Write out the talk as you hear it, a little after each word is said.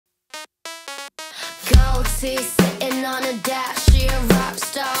Gold teeth sitting on a dash. She a rock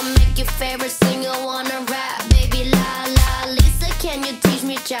star, make your favorite singer wanna rap. Baby la la, Lisa, can you teach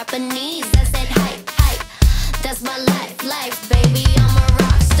me Japanese? I said hype, hype, that's my life, baby, I'm a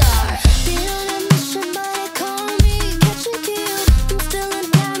rock star. Been on a mission, but they call me catch and kill. I'm still in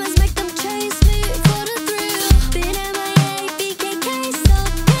diamonds, make them chase me for the thrill. Been MIA, BKK, so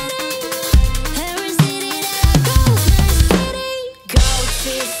pretty. Every city that I go, my city. Gold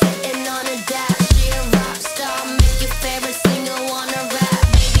teeth sitting on a dash. She a rock star, make your favorite singer wanna rap.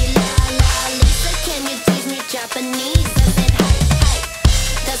 Baby la la, Lisa, can you teach me Japanese? I said hype, hype,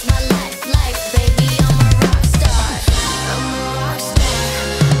 that's my life, baby, I'm a rock star. I'm a rock star,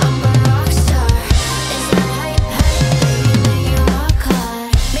 I'm a rock star. It's that hype, baby, make you rock hard.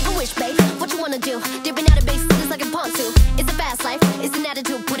 Make a wish, babe, what you wanna do? Dipping out of bass, just like a pontoon. It's a fast life, it's an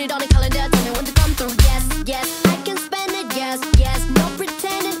attitude. Put it on a calendar, tell me when to come through. Yes, yes, I can spend it, yes, yes. No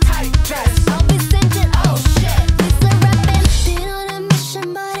pretending, tight dress, I'll be scented, oh shit. Lisa rapping, been on a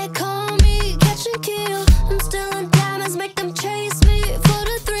mission, but they call me catch and kill. I'm still in diamonds, make them chase me for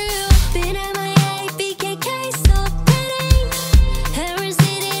the thrill. Been MIA, BKK, so pretty. Every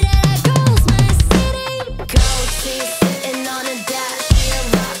city that I go's my city. Gold teeth sitting on a dash. She a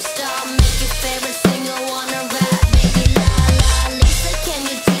rock star, make your favorite singer wanna rap. Baby la la, Lisa, can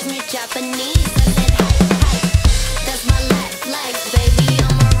you teach me Japanese? I said hype, hype, that's my life, baby,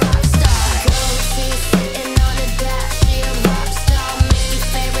 I'm a rock star. Gold teeth sitting on a dash. She a rock star, make your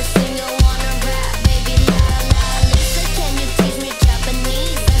favorite singer wanna rap. Baby la la, Lisa, can you teach me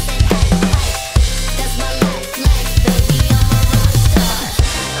Japanese? I said hype, hype, that's my life, baby, I'm a rock star.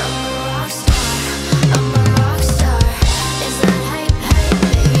 I'm a rock star, I'm a rock star. It's that hype,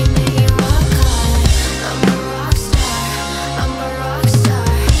 baby, make you rock hard. I'm a rock star, I'm a rock star.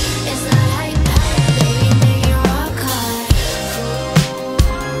 It's that hype, baby, make you rock hard.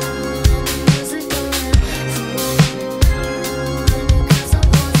 Music going, cause I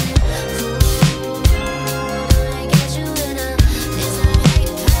want it. Gonna get you in a. It's that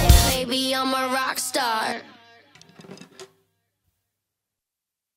hype, baby, I'm a rock star.